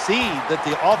 when they see that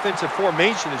the offensive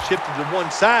formation is shifted to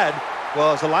one side,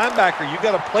 well, as a linebacker, you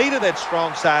got to play to that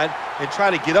strong side and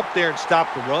try to get up there and stop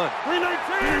the run.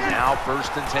 Now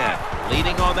 1st and 10.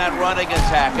 Leading on that running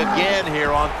attack again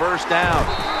here on 1st down.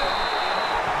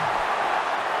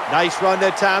 Nice run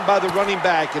that time by the running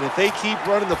back, and if they keep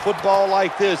running the football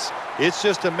like this, it's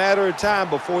just a matter of time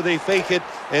before they fake it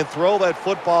and throw that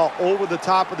football over the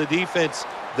top of the defense.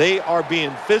 They are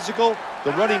being physical.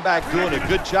 The running back doing a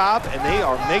good job, and they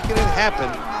are making it happen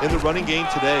in the running game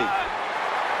today.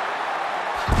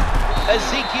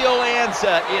 Ezekiel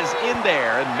Ansah is in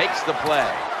there and makes the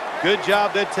play. Good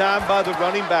job that time by the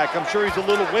running back. I'm sure he's a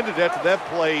little winded after that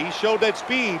play. He showed that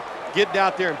speed getting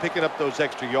out there and picking up those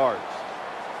extra yards.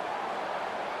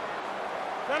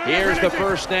 Here's the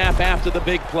first snap after the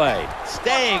big play.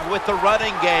 Staying with the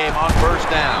running game on 1st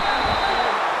down.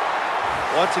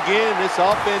 Once again, this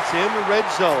offense in the red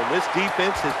zone. This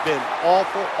defense has been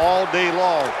awful all day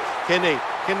long. Can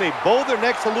they bow their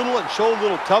necks a little and show a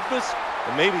little toughness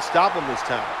and maybe stop them this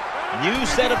time? New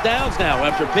set of downs now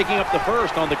after picking up the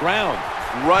first on the ground.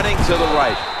 Running to the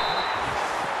right.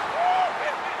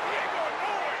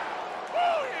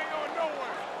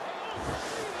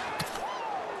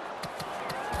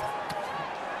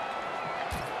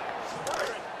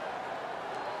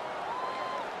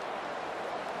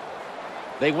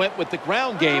 They went with the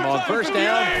ground game on 1st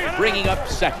down, bringing up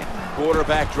 2nd.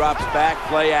 Quarterback drops back,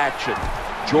 play action.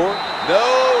 Jordan,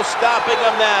 no stopping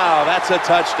him now. That's a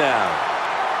touchdown.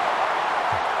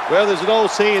 Well, there's an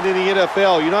old saying in the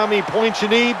NFL, you know how many points you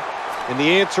need? And the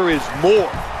answer is more.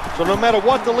 So no matter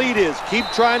what the lead is, keep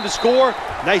trying to score.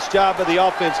 Nice job by the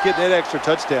offense getting that extra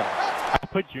touchdown. I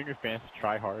put Junior fans to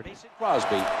try hard. Mason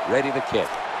Crosby ready to kick.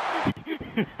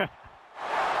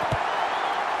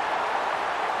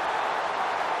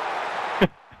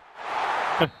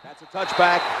 That's a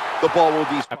touchback. The ball will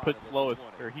be. I put slow,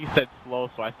 or he said slow,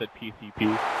 so I said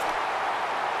PCP.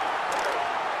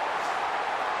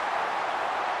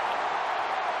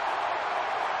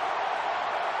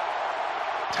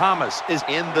 Thomas is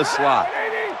in the slot.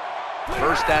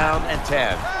 1st down and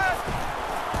 10.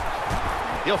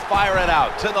 He'll fire it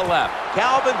out to the left.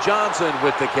 Calvin Johnson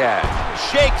with the catch.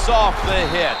 Shakes off the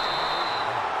hit.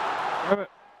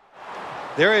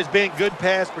 There has been good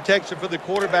pass protection for the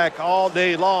quarterback all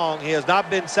day long. He has not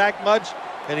been sacked much,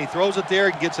 and he throws it there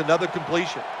and gets another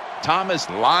completion. Thomas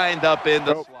lined up in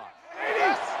the slot.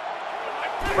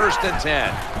 1st and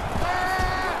 10.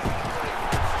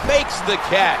 Makes the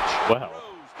catch. Wow.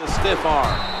 The stiff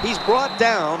arm. He's brought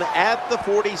down at the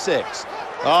 46.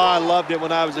 Oh, I loved it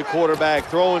when I was a quarterback,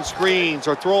 throwing screens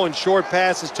or throwing short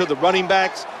passes to the running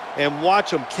backs and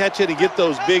watch them catch it and get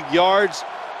those big yards.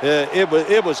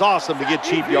 It was awesome to get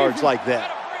cheap yards like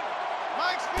that.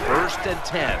 1st and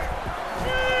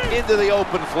 10. Into the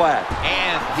open flat,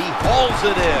 and he hauls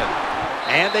it in.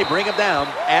 And they bring him down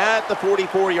at the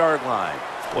 44-yard line.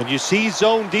 When you see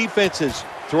zone defenses,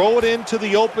 throw it into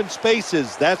the open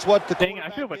spaces. That's what the Dang, I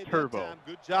feel like a turbo.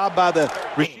 Good job by the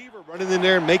receiver running in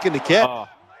there and making the catch.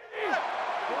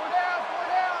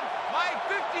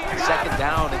 2nd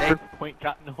down and 8. First point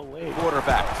got no leg.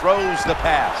 Quarterback throws the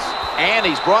pass, and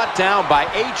he's brought down by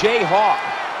A.J. Hawk.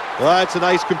 Well, that's a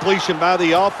nice completion by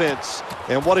the offense.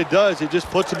 And what it does, it just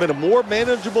puts them in a more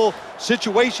manageable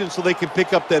situation so they can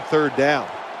pick up that 3rd down.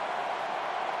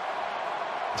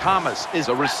 Thomas is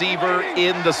a receiver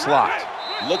in the slot.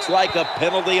 Looks like a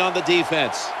penalty on the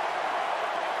defense.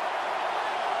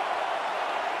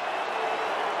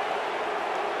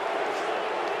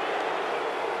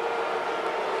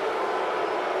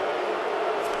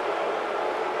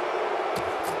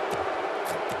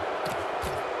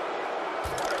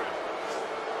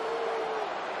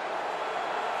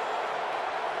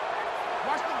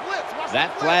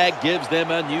 That flag gives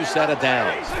them a new set of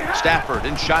downs. Stafford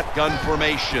in shotgun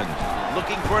formation.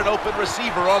 Looking for an open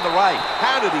receiver on the right.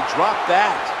 How did he drop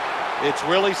that? It's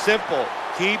really simple.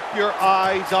 Keep your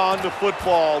eyes on the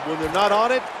football. When they're not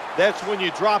on it, that's when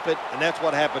you drop it, and that's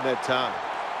what happened that time.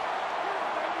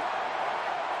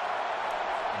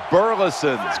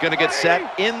 Burleson's going to get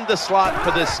set in the slot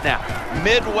for this snap.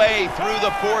 Midway through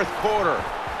the 4th quarter.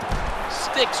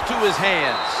 Sticks to his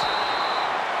hands.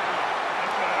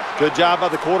 Good job by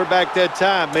the quarterback that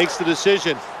time. Makes the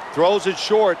decision. Throws it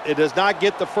short. It does not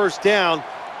get the 1st down,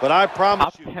 but I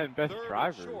promise you, Top 10 best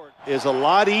drivers is a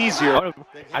lot easier. I'm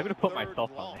going to put myself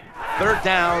on it. 3rd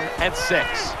down and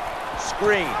 6.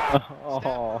 Screen.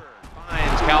 Oh.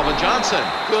 Finds Calvin Johnson.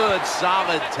 Good,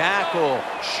 solid tackle.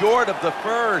 Short of the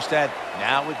 1st, and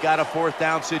now we've got a 4th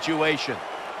down situation.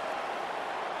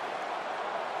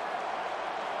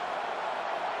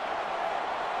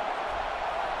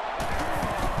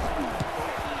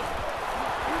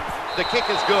 The kick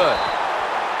is good.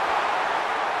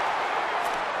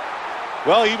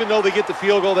 Well, even though they get the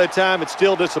field goal that time, it's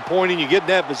still disappointing. You get in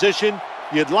that position,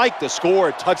 you'd like to score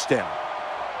a touchdown.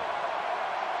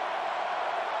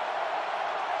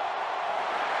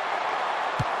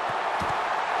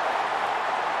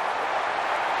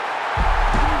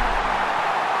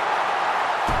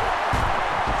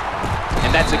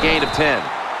 And that's a gain of 10.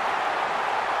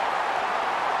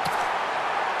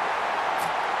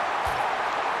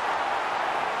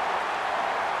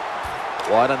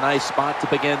 What a nice spot to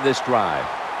begin this drive.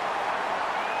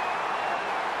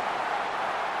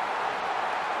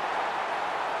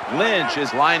 Lynch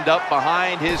is lined up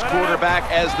behind his quarterback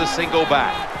as the single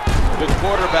back. The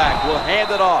quarterback will hand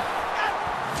it off.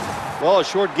 Well, a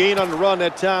short gain on the run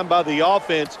that time by the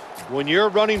offense. When you're a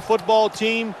running football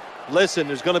team, listen,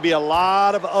 there's going to be a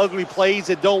lot of ugly plays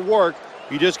that don't work.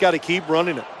 You just got to keep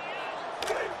running it.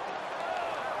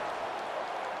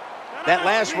 That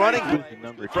last running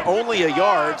for only a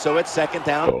yard, so it's second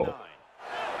down.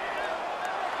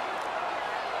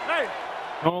 Hey.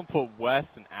 Someone put Wes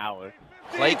and Alex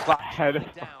Play clock ahead of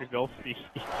down. Bill C.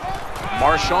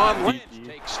 Marshawn Lynch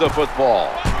takes the football.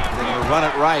 They're going to run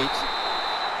it right.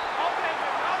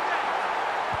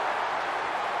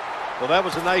 Well, that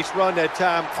was a nice run that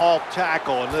time off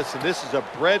tackle. And listen, this is a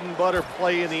bread and butter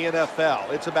play in the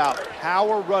NFL. It's about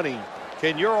power running.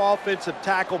 Can your offensive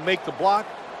tackle make the block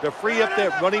to free up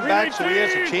that running back so he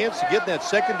has a chance to get in that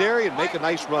secondary and make a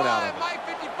nice run out of it?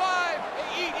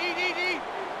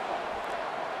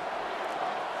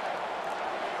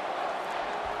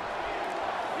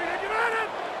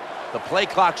 The play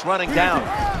clock's running down.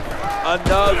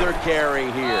 Another carry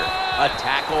here. A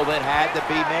tackle that had to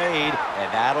be made,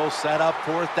 and that'll set up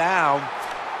fourth down.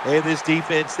 Hey, this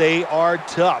defense, they are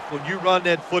tough. When you run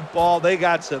that football, they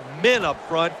got some men up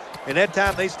front, and that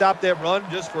time they stopped that run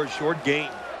just for a short gain.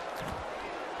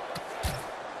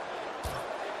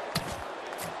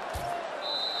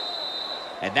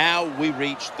 And now we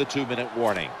reach the 2-minute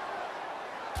warning.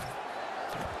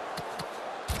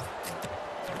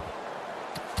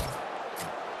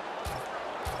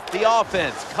 The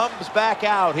offense comes back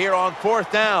out here on fourth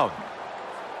down.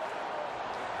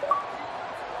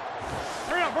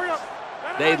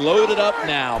 They load it up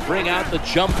now. Bring out the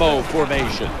jumbo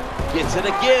formation. Gets it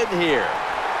again here.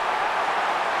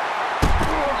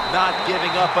 Not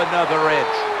giving up another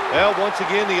inch. Well, once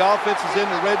again, the offense is in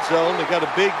the red zone. They got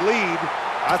a big lead.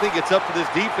 I think it's up to this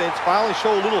defense finally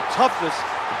show a little toughness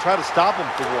and try to stop them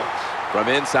for once. From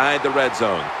inside the red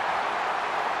zone.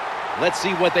 Let's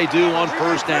see what they do on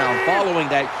first down following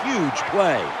that huge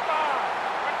play.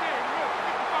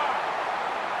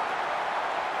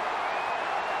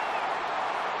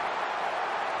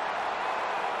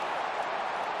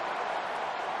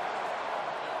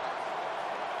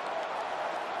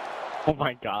 Oh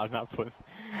my God, I'm not putting.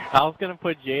 I was gonna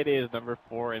put J-Day as number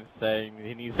 4 and saying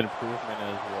he needs improvement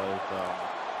as was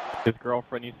his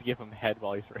girlfriend needs to give him head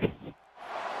while he's racing.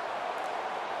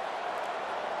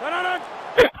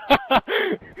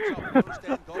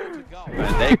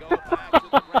 And they go back to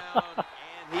the ground, and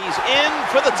he's in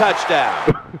for the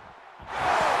touchdown.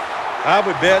 I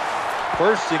would bet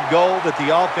first and goal that the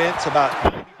offense about.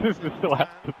 This is still has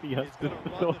to be us. This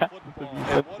still has to be us.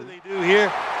 And what do they do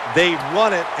here? They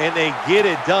run it and they get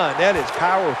it done. That is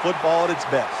power football at its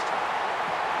best.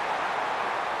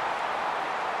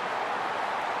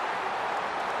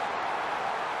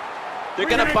 They're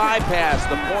going to bypass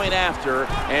the point after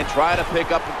and try to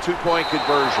pick up a two-point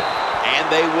conversion.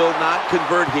 And they will not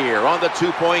convert here on the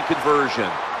two-point conversion.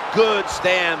 Good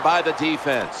stand by the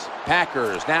defense.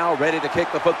 Packers now ready to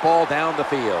kick the football down the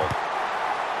field.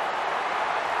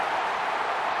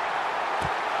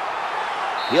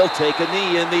 He'll take a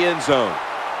knee in the end zone.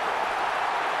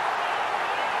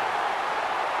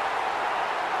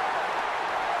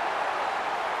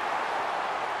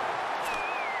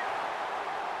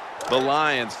 The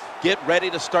Lions get ready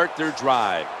to start their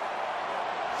drive.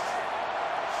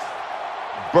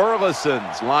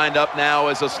 Burleson's lined up now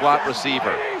as a slot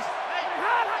receiver.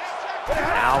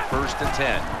 Now first and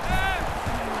 10.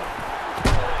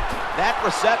 That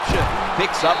reception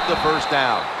picks up the first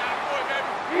down.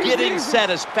 Getting set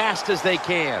as fast as they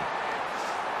can.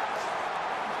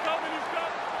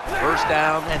 First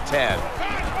down and 10.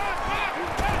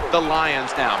 The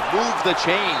Lions now move the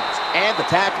chains, and the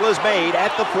tackle is made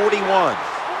at the 41.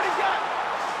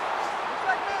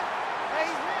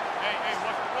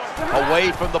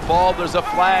 Away from the ball, there's a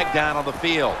flag down on the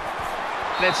field.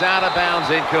 And it's out of bounds,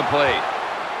 incomplete.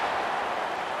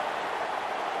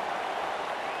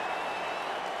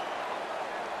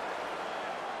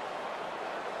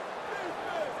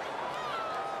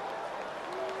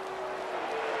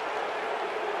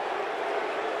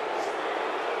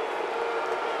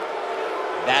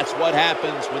 That's what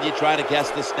happens when you try to guess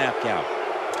the snap count.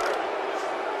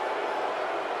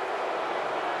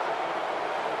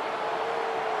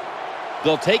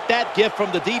 They'll take that gift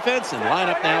from the defense and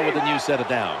line up now with a new set of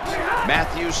downs.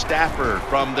 Matthew Stafford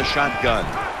from the shotgun.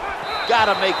 Got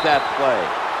to make that play.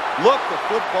 Look the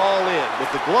football in.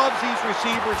 With the gloves these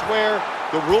receivers wear,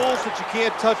 the rules that you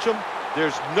can't touch them,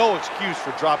 there's no excuse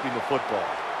for dropping the football.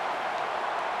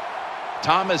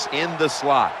 Thomas in the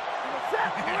slot.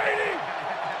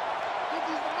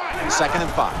 2nd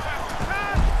and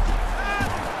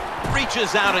 5.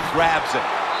 Reaches out and grabs it.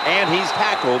 And he's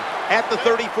tackled at the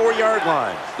 34-yard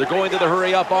line. They're going to the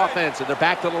hurry-up offense, and they're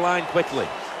back to the line quickly.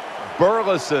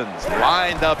 Burleson's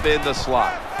lined up in the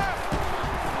slot.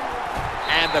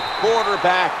 And the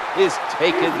quarterback is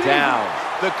taken down.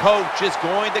 The coach is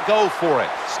going to go for it.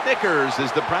 Snickers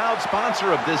is the proud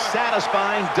sponsor of this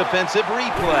satisfying defensive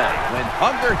replay. When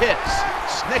hunger hits,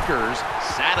 Snickers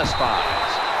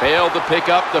satisfies. Failed to pick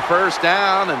up the first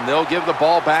down, and they'll give the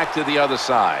ball back to the other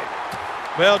side.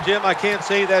 Well, Jim, I can't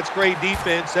say that's great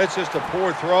defense. That's just a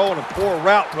poor throw and a poor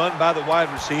route run by the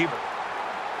wide receiver.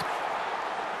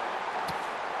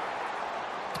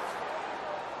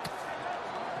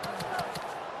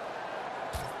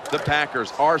 The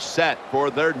Packers are set for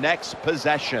their next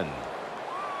possession.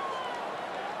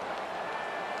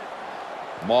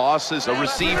 Moss is a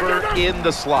receiver in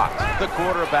the slot. The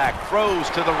quarterback throws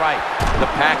to the right. The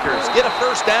Packers get a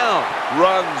first down.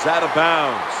 Runs out of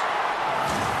bounds.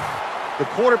 The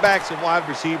quarterbacks and wide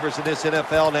receivers in this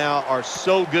NFL now are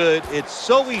so good. It's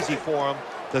so easy for them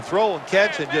to throw and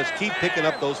catch and just keep picking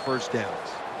up those first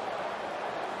downs.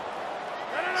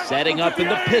 Setting up in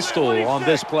the pistol on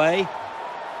this play.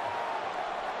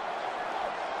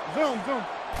 Zoom.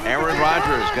 Aaron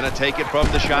Rodgers going to take it from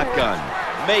the shotgun.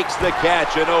 Makes the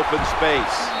catch in open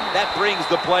space. That brings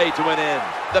the play to an end.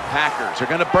 The Packers are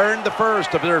going to burn the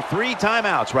first of their 3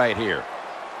 timeouts right here.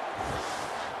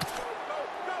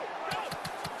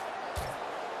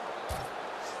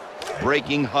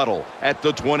 Breaking huddle at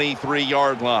the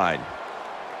 23-yard line.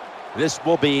 This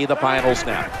will be the final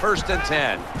snap. 1st and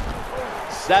 10.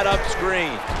 Set up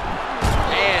screen.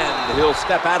 And he'll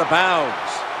step out of bounds.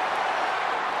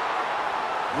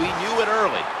 We knew it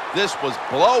early. This was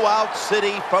blowout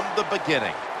city from the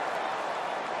beginning.